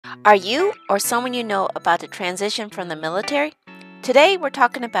Are you or someone you know about to transition from the military? Today, we're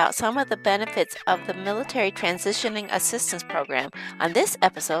talking about some of the benefits of the Military Transitioning Assistance Program on this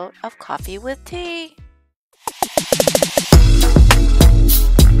episode of Coffee with Tea.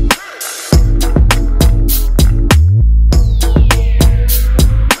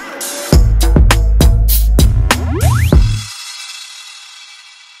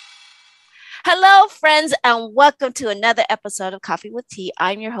 Hello, friends, and welcome to another episode of Coffee with Tea.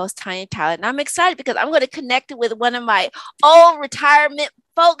 I'm your host, Tanya Tyler, and I'm excited because I'm going to connect with one of my old retirement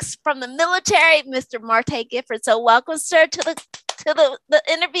folks from the military, Mr. Marte Gifford. So welcome, sir, to the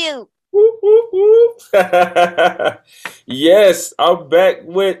interview. Yes, I'm back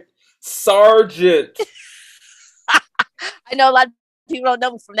with Sergeant. I know a lot of people don't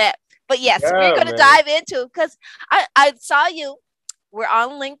know me from that, but yes, Yeah, we're going to man. dive into, because I saw you. We're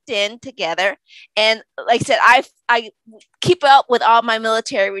on LinkedIn together. And like I said, I keep up with all my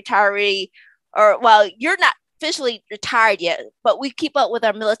military retiree, well, you're not officially retired yet, but we keep up with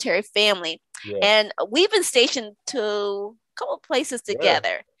our military family. Yeah, And we've been stationed to a couple of places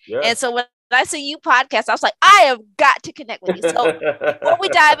together. yeah. And so when I see you podcast, I was like, I have got to connect with you. So before we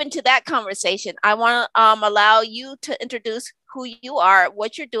dive into that conversation, I want to allow you to introduce who you are,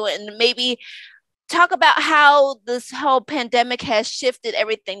 what you're doing, and maybe talk about how this whole pandemic has shifted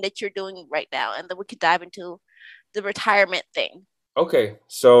everything that you're doing right now, and then we could dive into the retirement thing. Okay,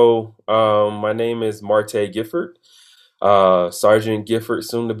 so my name is Marte Gifford, Sergeant Gifford,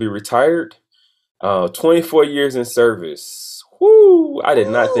 soon to be retired. 24 years in service. Woo! I did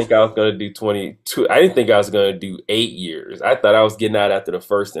not think I was going to do 22. I didn't think I was going to do 8 years. I thought I was getting out after the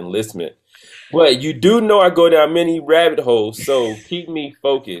first enlistment. But you do know I go down many rabbit holes, so keep me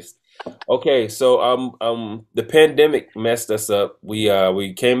focused. Okay, so the pandemic messed us up.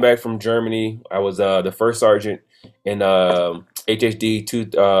 We came back from Germany. I was the first sergeant in HHD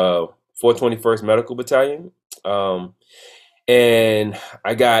 421st Medical Battalion. And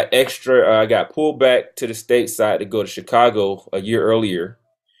I got pulled back to the stateside to go to Chicago a year earlier.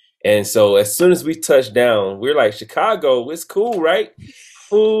 And so as soon as we touched down, we're like, Chicago, it's cool, right?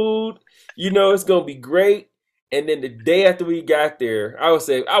 Food, it's gonna be great. And then the day after we got there, I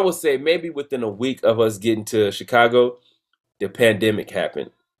would say maybe within a week of us getting to Chicago, the pandemic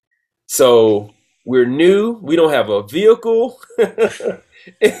happened. So we're new, we don't have a vehicle,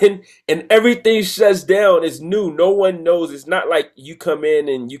 and everything shuts down. It's new. No one knows. It's not like you come in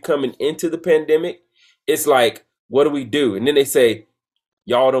and you coming into the pandemic. It's like, what do we do? And then they say,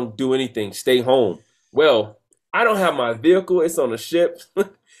 y'all don't do anything, stay home. Well, I don't have my vehicle, it's on a ship.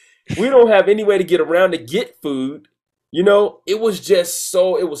 We don't have any way to get around to get food. It was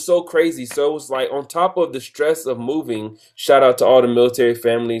so crazy. So it was like, on top of the stress of moving, shout out to all the military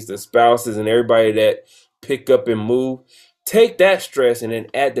families, the spouses, and everybody that pick up and move. Take that stress and then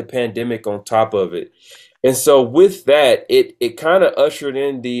add the pandemic on top of it. And so with that, it kind of ushered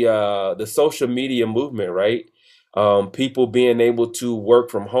in the social media movement, right? People being able to work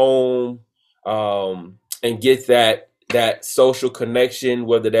from home, and get that social connection,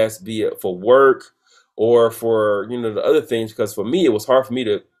 whether that's be it for work or for the other things. Because for me, it was hard for me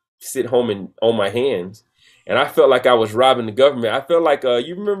to sit home and on my hands, and I felt like I was robbing the government. I felt like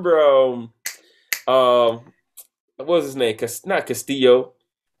you remember what was his name? Not Castillo.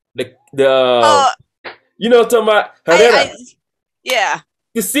 The Oh, what I'm talking about, I Herrera. yeah.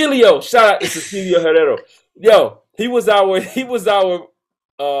 Cecilio. Shout out to Cecilio Herrera. Yo, he was our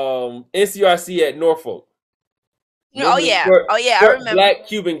NCRC at Norfolk. Oh Remember the yeah. short, Oh yeah, I short remember. black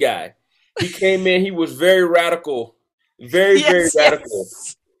Cuban guy? He came in. He was very radical, very, very Yes, radical.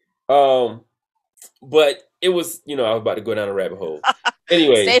 yes. Um, but it was, I was about to go down a rabbit hole. Stay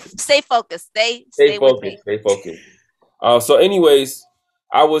Anyways, focused. Stay stay with me. focused. Stay focused. So, anyways,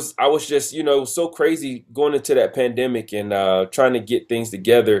 I was just, it was so crazy going into that pandemic and trying to get things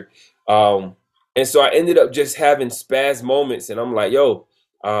together. Um, and so I ended up just having spaz moments, and I'm like, yo.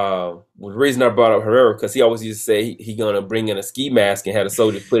 The reason I brought up Herrera, because he always used to say he gonna bring in a ski mask and have the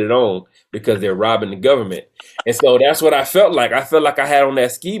soldiers put it on because they're robbing the government. And so that's what I felt like. I felt like I had on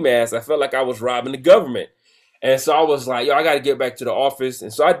that ski mask. I felt like I was robbing the government. And so I was like, yo, I got to get back to the office.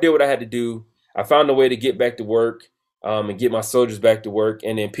 And so I did what I had to do. I found a way to get back to work, and get my soldiers back to work,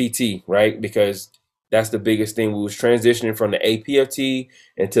 and then PT, right? Because that's the biggest thing. We was transitioning from the APFT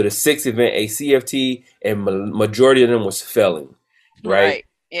into the sixth event ACFT, and majority of them was failing, right? Right.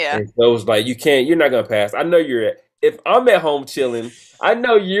 Yeah. And so it was like, you're not gonna pass. I know if I'm at home chilling, I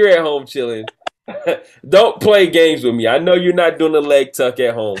know you're at home chilling. Don't play games with me. I know you're not doing the leg tuck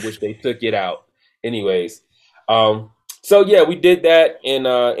at home, which they took it out. Anyways, um, So yeah, we did that and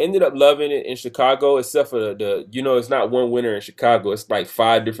ended up loving it in Chicago, except for it's not one winter in Chicago. It's like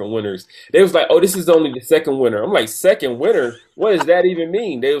five different winters. They was like, oh, this is only the second winter. I'm like, second winter? What does that even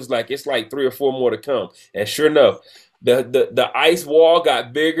mean? They was like, it's like three or four more to come. And sure enough, the ice wall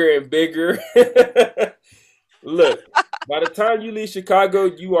got bigger and bigger. Look, by the time you leave Chicago,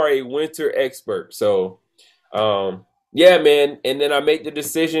 you are a winter expert. So yeah, man. And then I made the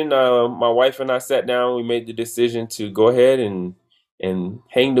decision. My wife and I sat down. We made the decision to go ahead and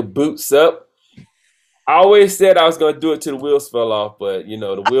hang the boots up. I always said I was going to do it till the wheels fell off, but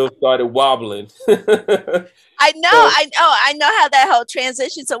the wheels started wobbling. So I know how that whole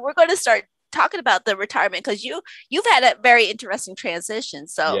transition. So we're going to start talking about the retirement because you've had a very interesting transition.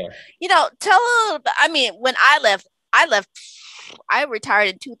 So, yeah, tell a little bit. I mean, when I retired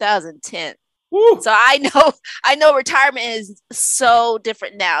in 2010. woo, So I know retirement is so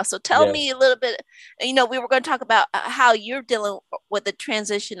different now. So tell yeah. me a little bit, we were going to talk about how you're dealing with the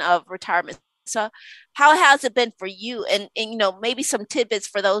transition of retirement. So how has it been for you? And maybe some tidbits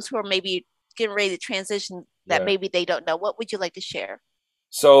for those who are maybe getting ready to transition that Yeah. maybe they don't know. What would you like to share?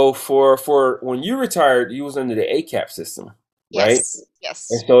 So for when you retired, you was under the ACAP system, right? Yes. And Yes.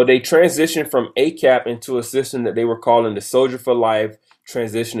 so they transitioned from ACAP into a system that they were calling the Soldier for Life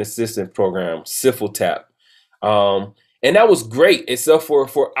Transition Assistance Program, SIFL-TAP. And that was great, except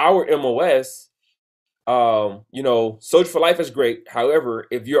for our MOS. Soldier for Life is great. However,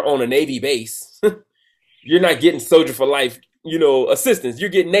 if you're on a Navy base, you're not getting Soldier for Life, assistance.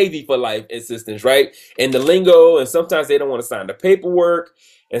 You're getting Navy for Life assistance, right? And the lingo, and sometimes they don't want to sign the paperwork.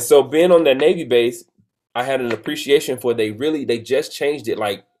 And so being on that Navy base, I had an appreciation for they just changed it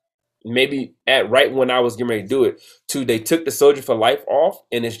like maybe at right when I was getting ready to do it to they took the Soldier for Life off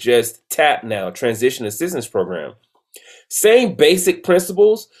and it's just TAP now, Transition Assistance Program. Same basic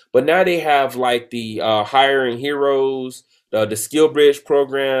principles, but now they have like the hiring heroes, the skill bridge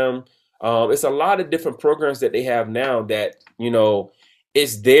program. It's a lot of different programs that they have now that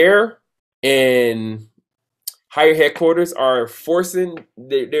it's there, and higher headquarters are forcing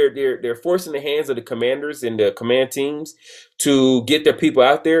they're forcing the hands of the commanders and the command teams to get their people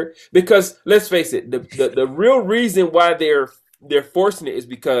out there because let's face it, the real reason why they're forcing it is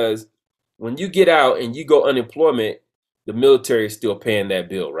because when you get out and you go unemployment, the military is still paying that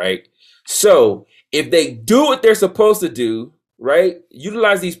bill, right? So if they do what they're supposed to do, right,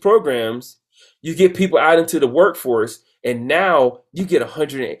 utilize these programs, you get people out into the workforce, and now you get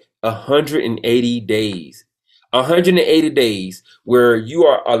 180 days. 180 days where you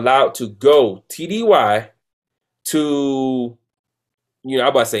are allowed to go TDY to, I'm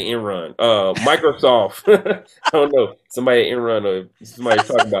about to say Enron, Microsoft. I don't know, somebody at Enron or somebody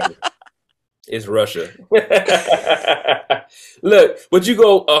talking about it. It's Russia. Look, but you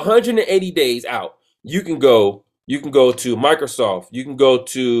go 180 days out. You can go to Microsoft. You can go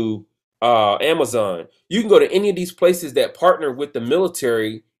to Amazon. You can go to any of these places that partner with the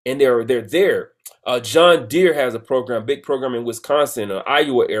military, and they're there. John Deere has a program, big program in Wisconsin or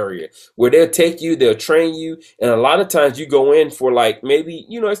Iowa area, where they'll take you, they'll train you, and a lot of times you go in for like maybe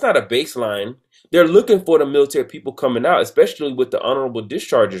it's not a baseline. They're looking for the military people coming out, especially with the honorable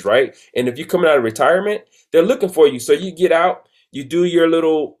discharges, right? And if you're coming out of retirement, they're looking for you. So you get out, you do your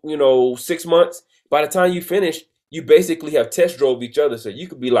little, 6 months. By the time you finish, you basically have test drove each other. So you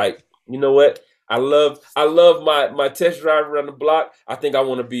could be like, you know what? I love my test drive around the block. I think I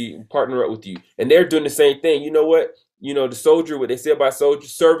want to be partner up with you. And they're doing the same thing. You know what? The soldier, what they say about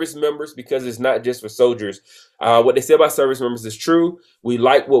soldiers, service members, because it's not just for soldiers. What they say about service members is true. We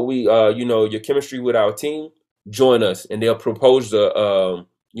like what your chemistry with our team. Join us, and they'll propose a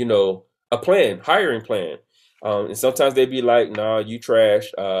plan, hiring plan. And sometimes they be like, "Nah, you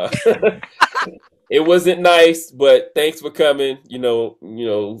trash. It wasn't nice, but thanks for coming.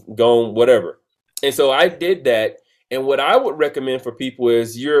 Gone, whatever." And so I did that. And what I would recommend for people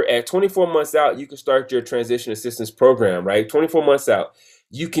is you're at 24 months out, you can start your transition assistance program, right? 24 months out.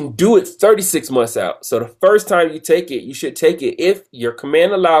 You can do it 36 months out. So the first time you take it, you should take it if your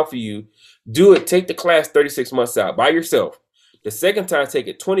command allowed for you. Do it, take the class 36 months out by yourself. The second time, take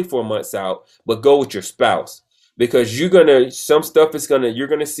it 24 months out, but go with your spouse. Because some stuff you're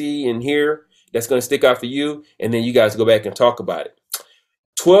gonna see and hear that's gonna stick out for you, and then you guys go back and talk about it.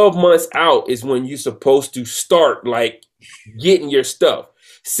 12 months out is when you're supposed to start like getting your stuff.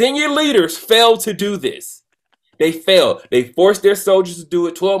 Senior leaders fail to do this. They fail. They force their soldiers to do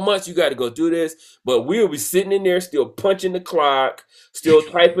it. 12 months, you got to go do this. But we'll be sitting in there still punching the clock, still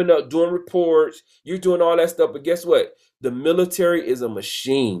typing up, doing reports. You're doing all that stuff. But guess what? The military is a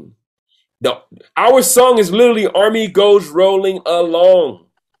machine. Our song is literally Army Goes Rolling Along.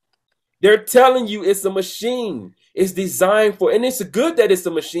 They're telling you it's a machine. It's designed for, and it's good that it's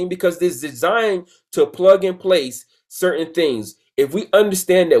a machine because it's designed to plug and place certain things. If we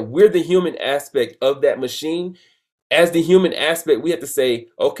understand that we're the human aspect of that machine, as the human aspect, we have to say,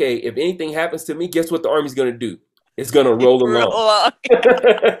 okay, if anything happens to me, guess what the Army's going to do? It's going to roll along.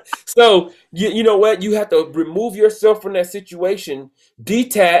 So you know what? You have to remove yourself from that situation,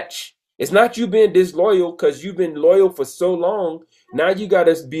 detach. It's not you being disloyal because you've been loyal for so long. Now you got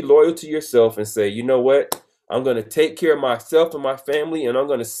to be loyal to yourself and say, you know what? I'm going to take care of myself and my family, and I'm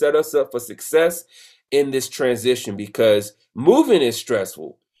going to set us up for success in this transition because moving is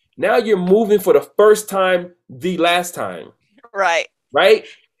stressful. Now you're moving for the first time, the last time. Right. Right?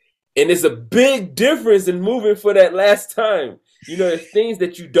 And there's a big difference in moving for that last time. You know, there's things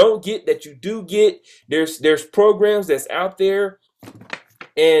that you don't get that you do get. There's programs that's out there.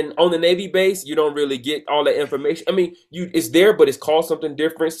 And on the Navy base, you don't really get all that information. I mean, it's there, but it's called something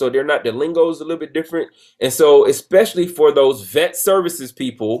different. So they're not, the lingo is a little bit different. And so especially for those vet services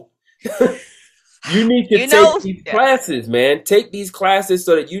people, you need to take these classes, man. Take these classes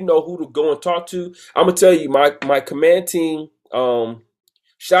so that you know who to go and talk to. I'm going to tell you, my command team,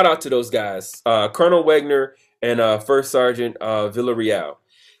 shout out to those guys, Colonel Wagner and First Sergeant Villarreal.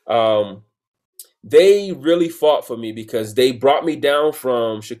 They really fought for me because they brought me down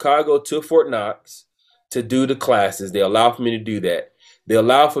from Chicago to Fort Knox to do the classes. They allowed for me to do that. They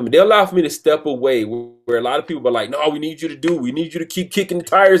allow for me to step away where a lot of people are like, no, we need you to keep kicking the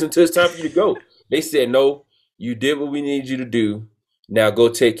tires until it's time for you to go. They said, no, you did what we need you to do. Now go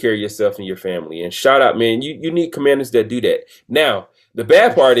take care of yourself and your family. And shout out, man, you need commanders that do that. Now, the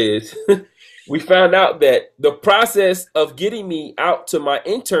bad part is we found out that the process of getting me out to my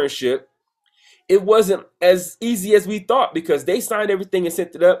internship, it wasn't as easy as we thought because they signed everything and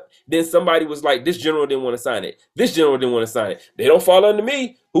sent it up. Then somebody was like, this general didn't want to sign it. This general didn't want to sign it. They don't fall under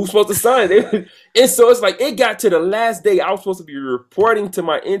me. Who's supposed to sign it? And so it's like it got to the last day. I was supposed to be reporting to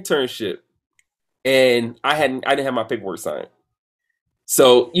my internship. And I didn't have my paperwork signed.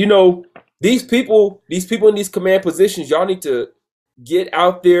 So, you know, these people in these command positions, y'all need to get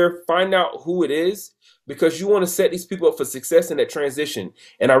out there, find out who it is, because you want to set these people up for success in that transition.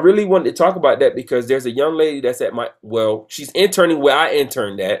 And I really wanted to talk about that because there's a young lady that's she's interning where I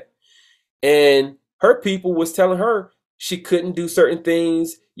interned at. And her people was telling her she couldn't do certain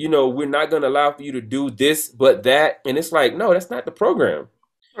things. You know, we're not going to allow for you to do this, but that. And it's like, no, that's not the program.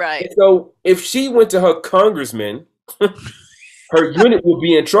 Right. And so if she went to her congressman, her unit would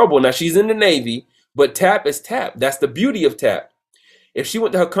be in trouble. Now she's in the Navy, but TAP is TAP. That's the beauty of TAP. If she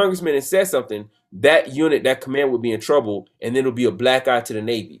went to her congressman and said something, that unit, that command would be in trouble, and then it'll be a black eye to the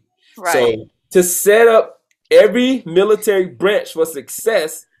Navy. Right. So to set up every military branch for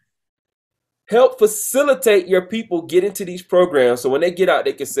success, help facilitate your people get into these programs. So when they get out,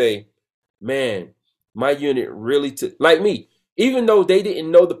 they can say, man, my unit really took, like me, even though they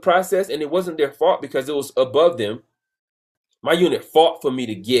didn't know the process and it wasn't their fault because it was above them, my unit fought for me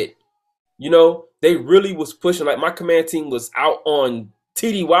to get. You know, they really was pushing. Like my command team was out on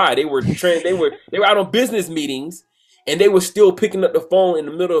TDY. They were out on business meetings, and they were still picking up the phone in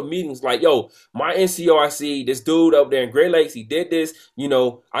the middle of meetings. Like, yo, my NCOIC, this dude up there in Great Lakes, he did this. You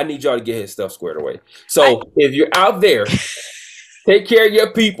know, I need y'all to get his stuff squared away. So if you're out there, take care of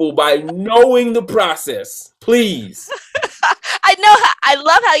your people by knowing the process, please. I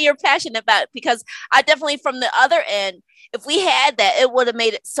love how you're passionate about it because I definitely, from the other end, if we had that, it would have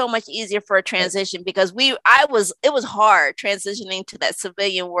made it so much easier for a transition because it was hard transitioning to that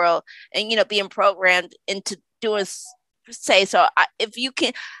civilian world and, you know, being programmed into doing, if you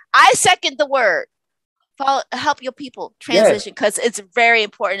can, I second the word, help your people transition because it's very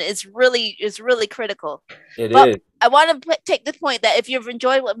important. It's really critical. It is. I want to take this point that if you've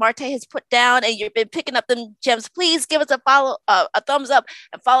enjoyed what Marte has put down and you've been picking up them gems, please give us a thumbs up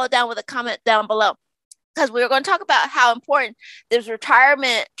and follow down with a comment down below. Because we're going to talk about how important this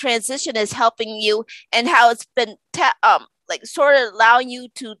retirement transition is helping you and how it's been sort of allowing you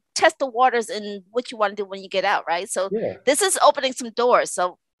to test the waters in what you want to do when you get out, right? So this is opening some doors.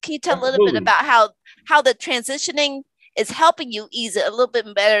 So can you tell a little bit about how the transitioning is helping you ease it a little bit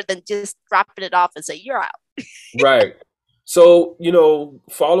better than just dropping it off and say you're out? Right. So, you know,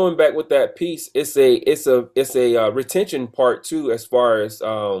 following back with that piece, it's a retention part too, as far as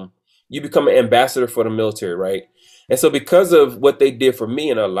you become an ambassador for the military, right? And so because of what they did for me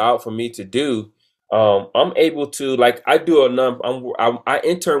and allowed for me to do, I'm able to, like, I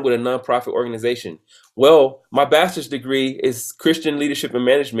intern with a nonprofit organization. Well, my bachelor's degree is Christian leadership and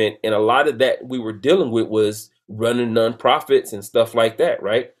management, and a lot of that we were dealing with was running nonprofits and stuff like that,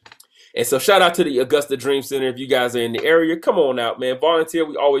 right? And so shout out to the Augusta Dream Center. If you guys are in the area, come on out, man. Volunteer.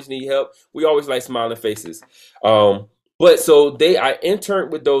 We always need help. We always like smiling faces. But so I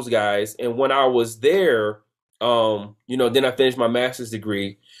interned with those guys, and when I was there, then I finished my master's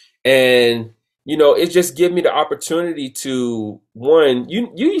degree, and it just gave me the opportunity to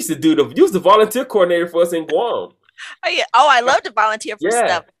you used to you was the volunteer coordinator for us in Guam. Oh, yeah. Oh, I love to volunteer for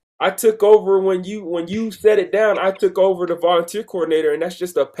stuff. I took over when you set it down. I took over the volunteer coordinator, and that's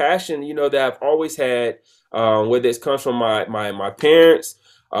just a passion, that I've always had. Whether it comes from my parents,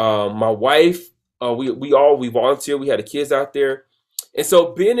 my wife, we volunteer. We had the kids out there, and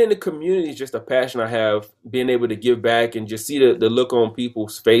so being in the community is just a passion I have. Being able to give back and just see the look on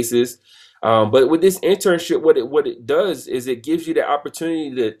people's faces. But with this internship, what it does is it gives you the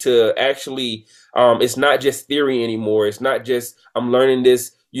opportunity to actually, it's not just theory anymore. It's not just I'm learning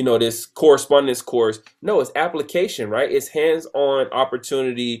this, this correspondence course. No, it's application, right? It's hands-on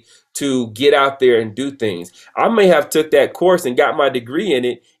opportunity to get out there and do things. I may have took that course and got my degree in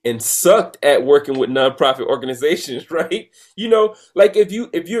it and sucked at working with nonprofit organizations, right? Like if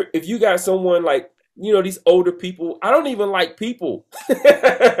you got someone like, these older people, I don't even like people.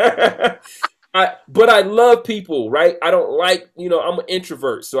 But I love people, right? I don't like, I'm an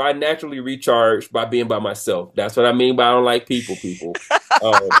introvert, so I naturally recharge by being by myself. That's what I mean by I don't like people.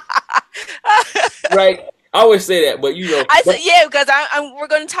 Right? I always say that, but I said because we're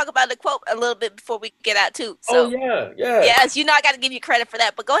going to talk about the quote a little bit before we get out too. So, yeah. Yes, I got to give you credit for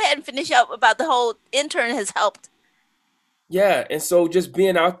that. But go ahead and finish up about the whole intern has helped. Yeah, and so just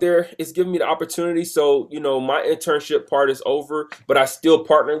being out there, it's giving me the opportunity. So, my internship part is over, but I still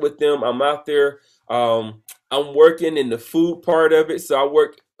partner with them. I'm out there. I'm working in the food part of it. So I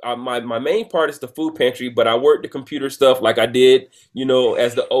work, my main part is the food pantry, but I work the computer stuff like I did,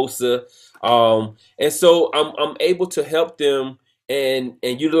 as the OSA. And so I'm able to help them and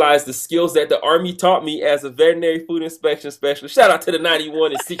utilize the skills that the Army taught me as a veterinary food inspection specialist. Shout out to the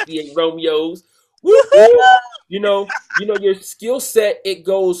 91 and 68 Romeos. Your skill set, it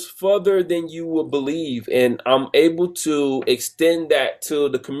goes further than you would believe, and I'm able to extend that to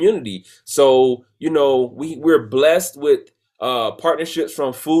the community. So we're blessed with partnerships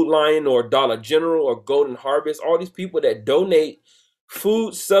from Food Lion or Dollar General or Golden Harvest, all these people that donate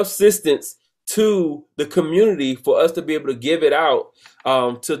food subsistence to the community for us to be able to give it out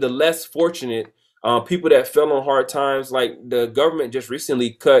to the less fortunate people that fell on hard times. Like the government just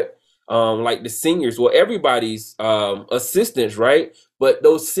recently cut like the seniors, well, everybody's assistance, right? But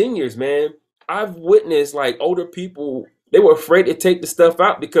those seniors, man, I've witnessed like older people, they were afraid to take the stuff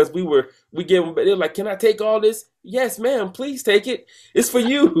out because we gave them, they're like, can I take all this? Yes, ma'am, please take it. It's for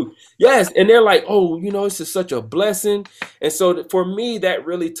you. Yes. And they're like, oh, this is such a blessing. And so for me, that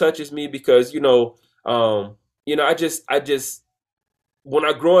really touches me because, I just, when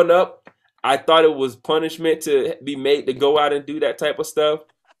I growing up, I thought it was punishment to be made to go out and do that type of stuff.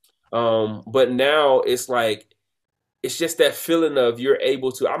 But now it's like, it's just that feeling of you're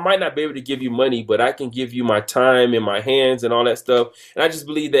able to, I might not be able to give you money, but I can give you my time and my hands and all that stuff. And I just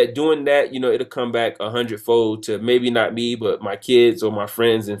believe that doing that, it'll come back 100-fold to maybe not me, but my kids or my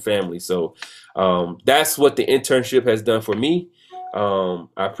friends and family. So, that's what the internship has done for me. I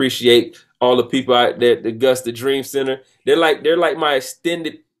appreciate all the people out there at the Augusta Dream Center. They're like my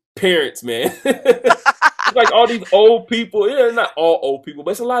extended parents, man. Like all these old people, not all old people,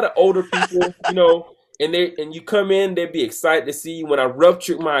 but it's a lot of older people, and you come in, they'd be excited to see you. When I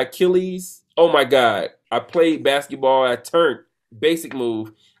ruptured my Achilles, oh my God, I played basketball, I turned basic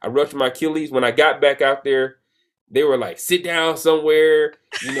move, I ruptured my Achilles. When I got back out there, they were like, sit down somewhere,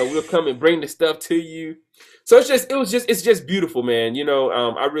 we'll come and bring the stuff to you. So it's just beautiful, man.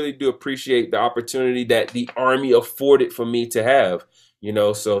 I really do appreciate the opportunity that the Army afforded for me to have,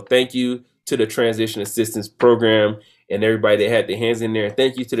 so thank you to the Transition Assistance Program and everybody that had their hands in there. And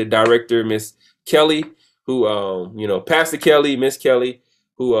thank you to the director, Miss Kelly, who, Pastor Kelly, Miss Kelly,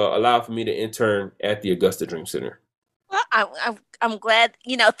 who allowed for me to intern at the Augusta Dream Center. Well, I'm glad,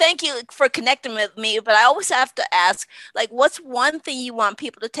 thank you for connecting with me, but I always have to ask, like, what's one thing you want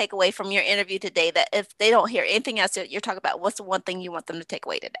people to take away from your interview today that if they don't hear anything else that you're talking about, what's the one thing you want them to take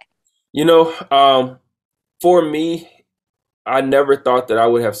away today? For me, I never thought that I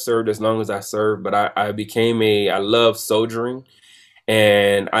would have served as long as I served, but I love soldiering.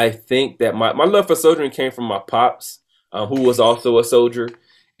 And I think that my love for soldiering came from my pops, who was also a soldier.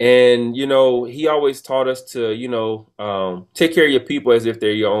 And, he always taught us to, take care of your people as if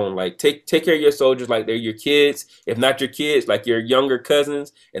they're your own. Like take care of your soldiers like they're your kids. If not your kids, like your younger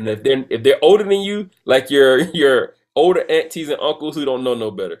cousins. And if they're older than you, like your older aunties and uncles who don't know no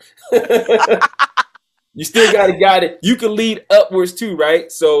better. You still got to guide it. You can lead upwards too,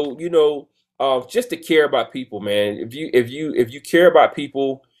 right? So just to care about people, man. If you care about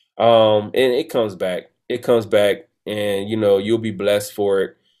people, and it comes back. It comes back, and you'll be blessed for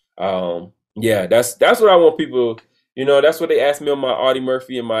it. Yeah, that's what I want people. That's what they asked me on my Audie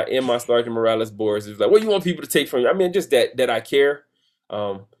Murphy and my Sergeant Morales boards. Is like, what do you want people to take from you? I mean, just that I care.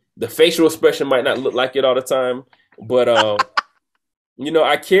 The facial expression might not look like it all the time, but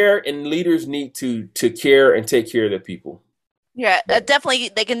I care, and leaders need to care and take care of their people. Yeah, definitely.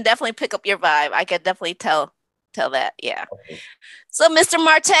 They can definitely pick up your vibe. I can definitely tell that. Yeah. Okay. So, Mr.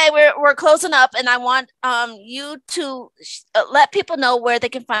 Marte, we're closing up, and I want you to let people know where they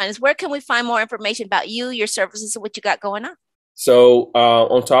can find us. Where can we find more information about you, your services, and what you got going on? So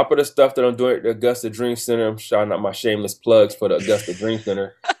on top of the stuff that I'm doing at the Augusta Dream Center, I'm shouting out my shameless plugs for the Augusta Dream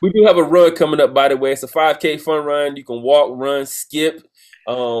Center. We do have a run coming up, by the way. It's a 5K fun run. You can walk, run, skip.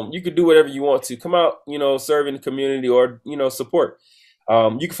 You can do whatever you want to. Come out, serve in the community or, support.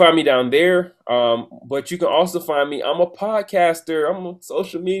 You can find me down there, but you can also find me. I'm a podcaster. I'm on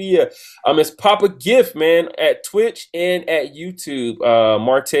social media. It's Papa Gift, man, at Twitch and at YouTube.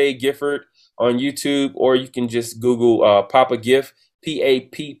 Marte Gifford on YouTube, or you can just Google Papa Gift,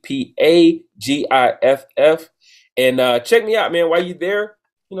 PAPPAGIFF, and check me out, man. While you're there,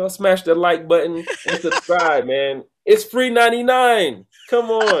 smash the like button and subscribe, man. It's free 99. Come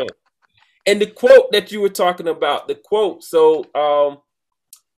on. And the quote that you were talking about, the quote. So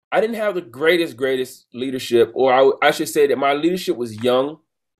I didn't have the greatest leadership, or I should say that my leadership was young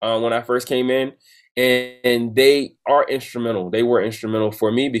when I first came in. And they are instrumental. They were instrumental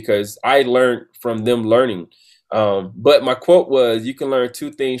for me because I learned from them learning. But my quote was, you can learn two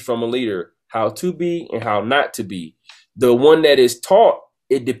things from a leader: how to be and how not to be. The one that is taught,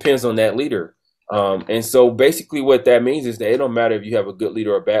 it depends on that leader. And so basically what that means is that it don't matter if you have a good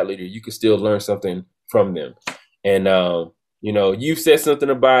leader or a bad leader, you can still learn something from them. And, you've said something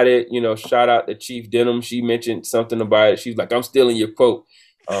about it, shout out to Chief Denham. She mentioned something about it. She's like, I'm stealing your quote.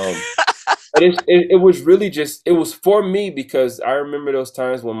 But it was really just, it was for me, because I remember those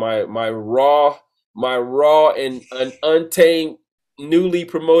times when my raw and untamed, newly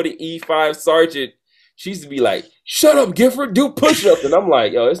promoted E5 sergeant, she used to be like, shut up, Gifford, do push-ups. And I'm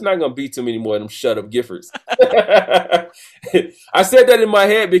like, yo, it's not going to be too many more of them shut up Giffords. I said that in my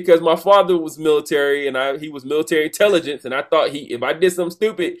head because my father was military, and he was military intelligence, and I thought if I did something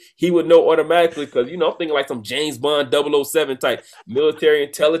stupid, he would know automatically, because, I'm thinking like some James Bond 007 type military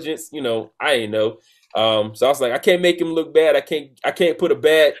intelligence, I didn't know. So I was like, I can't make him look bad. I can't put a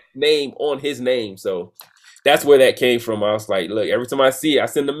bad name on his name. So that's where that came from. I was like, look, every time I see it, I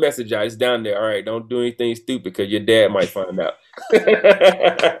send a message out. It's down there. All right, don't do anything stupid because your dad might find out.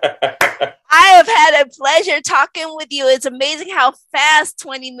 I have had a pleasure talking with you. It's amazing how fast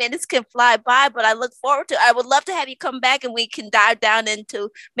 20 minutes can fly by, but I look forward to it. I would love to have you come back and we can dive down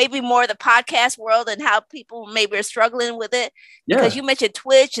into maybe more of the podcast world and how people maybe are struggling with it. Yeah. Because you mentioned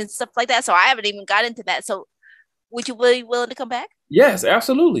Twitch and stuff like that, so I haven't even got into that. So would you be willing to come back? Yes,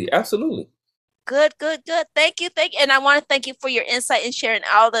 absolutely. Absolutely. Good. Thank you. And I want to thank you for your insight and sharing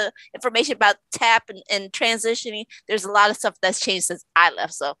all the information about TAP and transitioning. There's a lot of stuff that's changed since I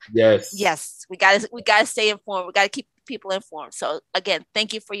left. So yes, we gotta stay informed. We gotta keep people informed. So again,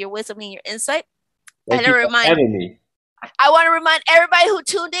 thank you for your wisdom and your insight. Thank you for having me. I want to remind everybody who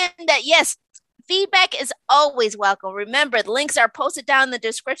tuned in that yes, feedback is always welcome. Remember, the links are posted down in the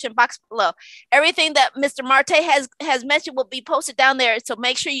description box below. Everything that Mr. Marte has mentioned will be posted down there. So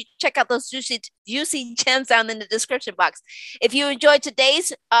make sure you check out those juicy gems down in the description box. If you enjoyed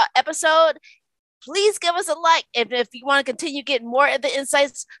today's episode, please give us a like. If you want to continue getting more of the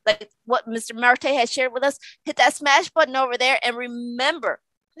insights like what Mr. Marte has shared with us, hit that smash button over there. And remember,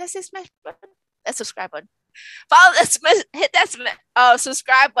 did I say smash button? That subscribe button. Follow this, hit that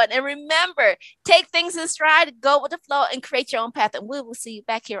subscribe button, and remember, take things in stride, go with the flow, and create your own path. And we will see you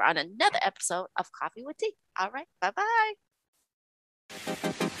back here on another episode of Coffee with Tea. All right, bye-bye.